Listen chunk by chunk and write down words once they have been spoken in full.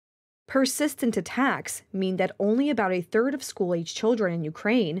Persistent attacks mean that only about a third of school-age children in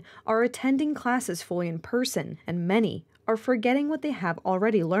Ukraine are attending classes fully in person, and many are forgetting what they have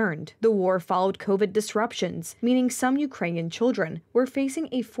already learned. The war followed COVID disruptions, meaning some Ukrainian children were facing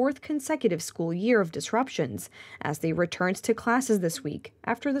a fourth consecutive school year of disruptions as they returned to classes this week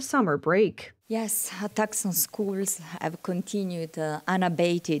after the summer break. Yes, attacks on schools have continued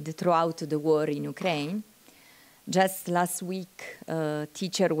unabated throughout the war in Ukraine. Just last week,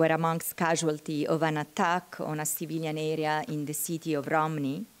 teachers were amongst casualties of an attack on a civilian area in the city of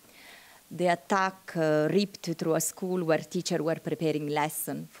Romny. The attack ripped through a school where teachers were preparing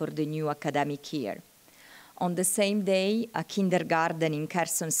lessons for the new academic year. On the same day, a kindergarten in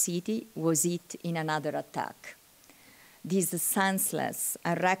Kherson City was hit in another attack. These senseless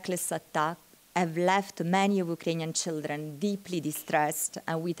and reckless attacks have left many of Ukrainian children deeply distressed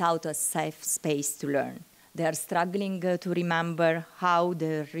and without a safe space to learn. They are struggling to remember how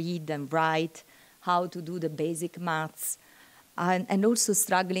to read and write, how to do the basic maths, and also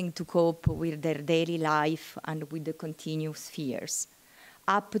struggling to cope with their daily life and with the continuous fears.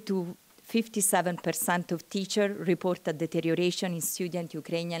 Up to 57% of teachers report a deterioration in student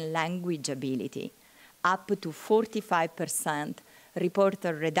Ukrainian language ability. Up to 45% report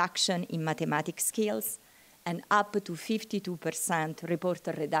a reduction in mathematics skills, and up to 52% report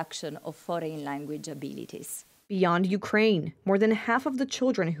a reduction of foreign language abilities. Beyond Ukraine, more than half of the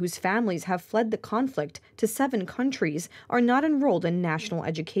children whose families have fled the conflict to 7 countries are not enrolled in national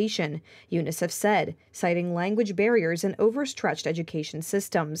education, UNICEF said, citing language barriers and overstretched education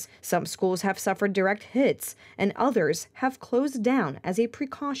systems. Some schools have suffered direct hits, and others have closed down as a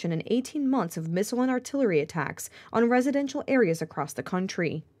precaution in 18 months of missile and artillery attacks on residential areas across the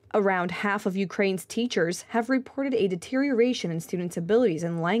country. Around half of Ukraine's teachers have reported a deterioration in students' abilities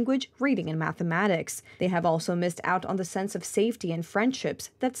in language, reading, and mathematics. They have also missed out on the sense of safety and friendships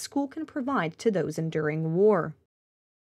that school can provide to those enduring war.